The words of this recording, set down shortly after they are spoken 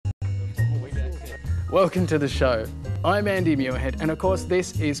Welcome to the show. I'm Andy Muirhead, and of course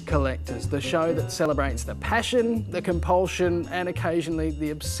this is Collectors, the show that celebrates the passion, the compulsion and occasionally the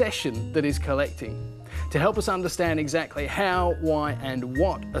obsession that is collecting. To help us understand exactly how, why and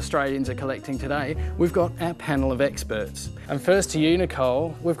what Australians are collecting today, we've got our panel of experts. And first to you,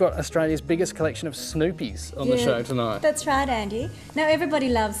 Nicole, we've got Australia's biggest collection of Snoopies on the show tonight. That's right, Andy. Now everybody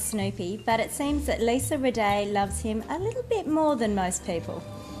loves Snoopy, but it seems that Ridey loves him a little bit more than most people.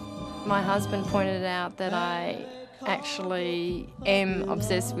 My husband pointed out that I actually am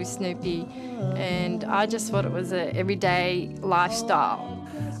obsessed with Snoopy, and I just thought it was an everyday lifestyle.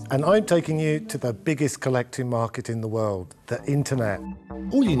 And I'm taking you to the biggest collecting market in the world, the internet.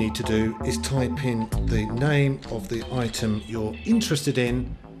 All you need to do is type in the name of the item you're interested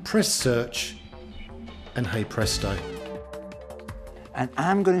in, press search, and hey presto. And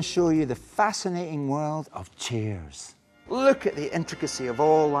I'm going to show you the fascinating world of chairs. Look at the intricacy of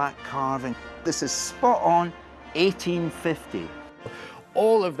all that carving. This is spot on 1850.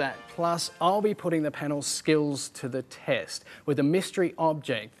 All of that, plus I'll be putting the panel's skills to the test with a mystery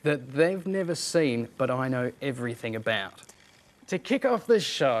object that they've never seen, but I know everything about. To kick off the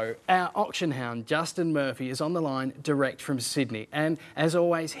show, our auction hound, Justin Murphy, is on the line direct from Sydney. And as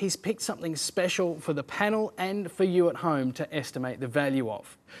always, he's picked something special for the panel and for you at home to estimate the value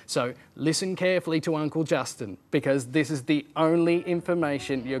of. So listen carefully to Uncle Justin, because this is the only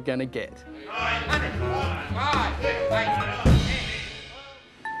information you're going to get.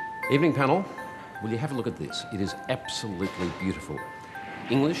 Evening panel, will you have a look at this? It is absolutely beautiful.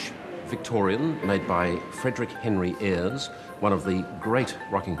 English, Victorian, made by Frederick Henry Ayres, one of the great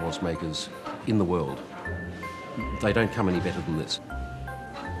rocking horse makers in the world. They don't come any better than this.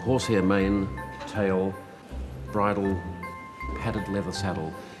 Horsehair mane, tail, bridle, padded leather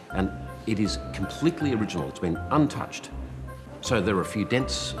saddle, and it is completely original. It's been untouched. So there are a few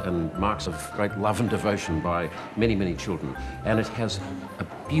dents and marks of great love and devotion by many, many children, and it has a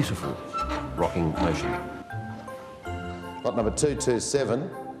beautiful rocking motion. Lot number 227,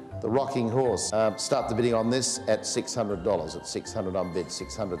 the rocking horse. Start the bidding on this at $600. At 600 on bid,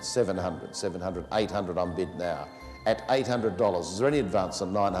 600, 700, 700, 800 on bid now. At $800. Is there any advance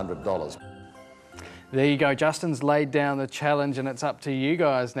on $900? There you go, Justin's laid down the challenge and it's up to you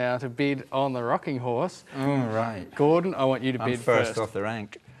guys now to bid on the rocking horse. All right. Gordon, I want you to bid first. First off the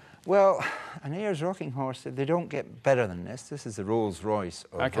rank. Well, an Ayres rocking horse, they don't get better than this. This is the Rolls Royce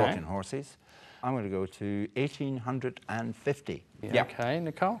of rocking horses. I'm going to go to 1850. Yeah. Okay,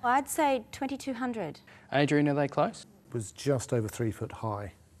 Nicole? I'd say 2200. Adrian, are they close? It was just over 3 foot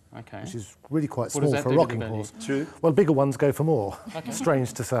high. Okay. Which is really quite What does small that for do a to rocking the value? horse. True. Well, bigger ones go for more. Okay.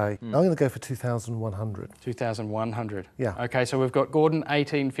 Strange to say. I'm going to go for 2,100. 2,100. Yeah. Okay, so we've got Gordon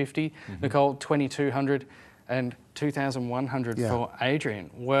 1850, Nicole 2,200, and 2,100 for Adrian.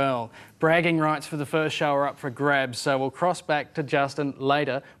 Well, bragging rights for the first show are up for grabs, so we'll cross back to Justin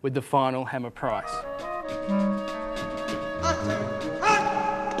later with the final hammer price.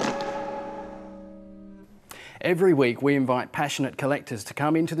 Every week we invite passionate collectors to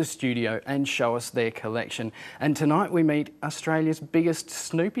come into the studio and show us their collection. And tonight we meet Australia's biggest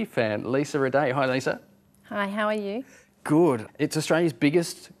Snoopy fan, Lisa Ridey. Hi, Lisa. Hi, how are you? Good. It's Australia's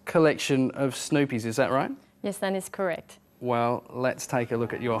biggest collection of Snoopies, is that right? Yes, that is correct. Well, let's take a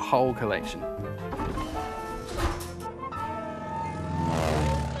look at your whole collection.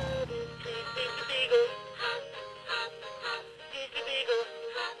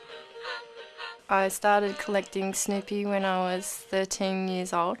 I started collecting Snoopy when I was 13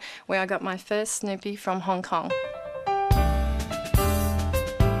 years old, where I got my first Snoopy from Hong Kong.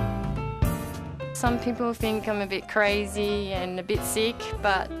 Some people think I'm a bit crazy and a bit sick,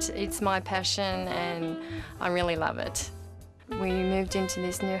 but it's my passion and I really love it. We moved into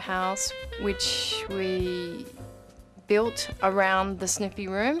this new house, which we built around the Snoopy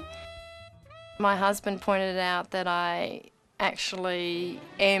room. My husband pointed out that I actually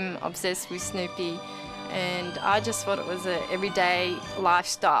am obsessed with Snoopy, and I just thought it was an everyday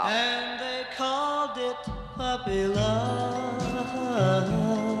lifestyle. And they called it puppy love.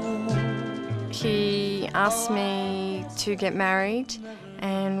 He asked me to get married,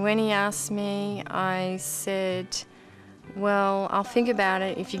 and when he asked me, I said, well, I'll think about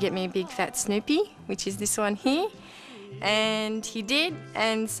it if you get me a big fat Snoopy, which is this one here. And he did,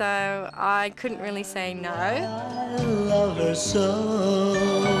 and so I couldn't really say no. I love her so.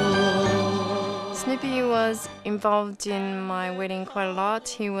 Snoopy was involved in my wedding quite a lot.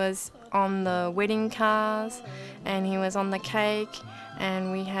 He was on the wedding cars and he was on the cake,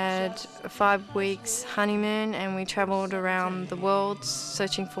 and we had a 5 weeks honeymoon and we travelled around the world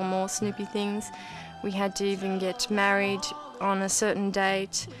searching for more Snoopy things. We had to even get married on a certain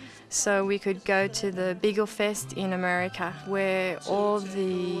date. so we could go to the Beagle Fest in America, where all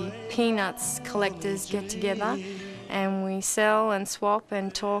the Peanuts collectors get together and we sell and swap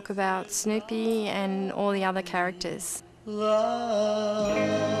and talk about Snoopy and all the other characters. The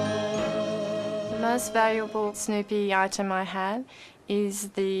most valuable Snoopy item I have is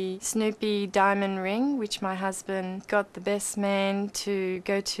the Snoopy diamond ring, which my husband got the best man to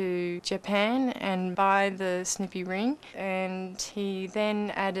go to Japan and buy the Snoopy ring, and he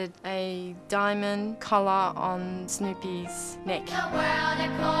then added a diamond collar on Snoopy's neck. The world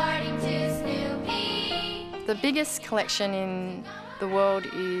according to Snoopy. The biggest collection in the world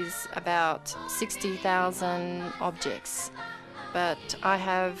is about 60,000 objects, but I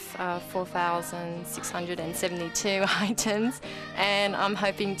have 4,672 items, and I'm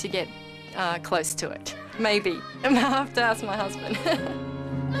hoping to get close to it. Maybe. I'll have to ask my husband.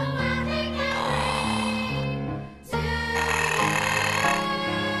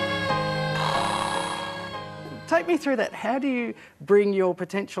 Take me through that. How do you bring your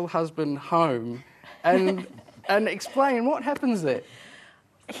potential husband home and explain what happens there?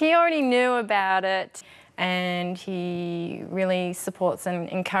 He already knew about it, and he really supports and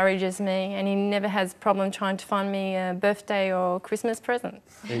encourages me, and he never has a problem trying to find me a birthday or Christmas present.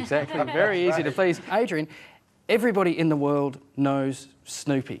 Exactly, very easy to please. Adrian, everybody in the world knows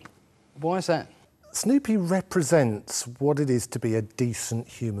Snoopy. Why is that? Snoopy represents what it is to be a decent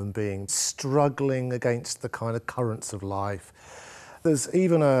human being, struggling against the kind of currents of life. There's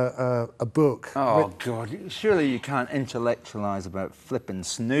even a book... Oh, God, surely you can't intellectualise about flipping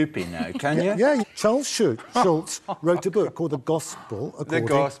Snoopy now, can you? Yeah, Charles Schultz wrote a book called The Gospel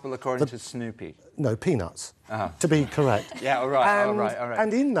According to Snoopy. No, Peanuts, to be correct. Yeah, all right, all right.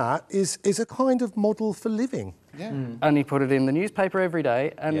 And in that is a kind of model for living. Yeah. And he put it in the newspaper every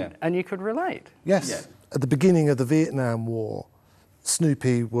day, and you could relate. Yes. Yeah. At the beginning of the Vietnam War,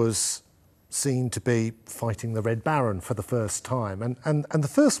 Snoopy was seen to be fighting the Red Baron for the first time. And the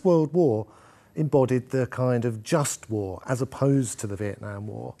First World War embodied the kind of just war as opposed to the Vietnam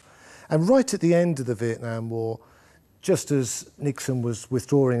War. And right at the end of the Vietnam War, just as Nixon was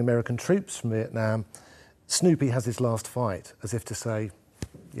withdrawing American troops from Vietnam, Snoopy has his last fight, as if to say,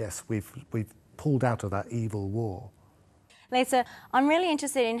 yes, we've pulled out of that evil war. Lisa, I'm really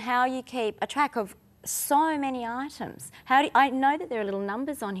interested in how you keep a track of so many items. I know that there are little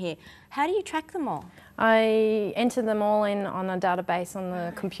numbers on here. How do you track them all? I enter them all in on a database on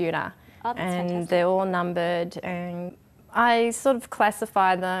the computer, and fantastic. They're all numbered, and I sort of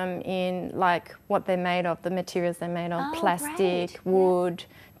classify them in like what they're made of, the materials they're made of, plastic, great. wood,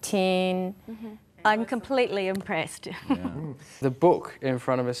 tin. Mm-hmm. I'm completely impressed. The book in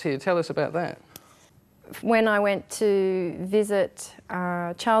front of us here, tell us about that. When I went to visit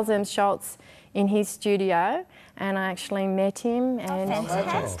Charles M. Schultz in his studio, and I actually met him, and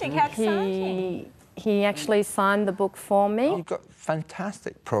fantastic! How exciting! He actually signed the book for me. You've got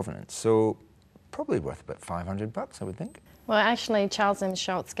fantastic provenance, so probably worth about $500, I would think. Well, actually, Charles M.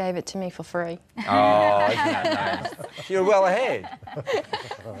 Schultz gave it to me for free. Oh, isn't that nice? You're well ahead.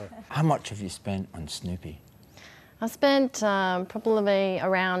 How much have you spent on Snoopy? I spent probably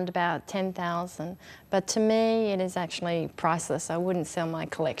around about $10,000, but to me it is actually priceless. I wouldn't sell my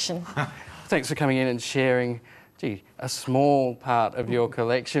collection. Thanks for coming in and sharing, a small part of your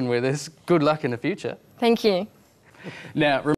collection with us. Good luck in the future. Thank you. Now,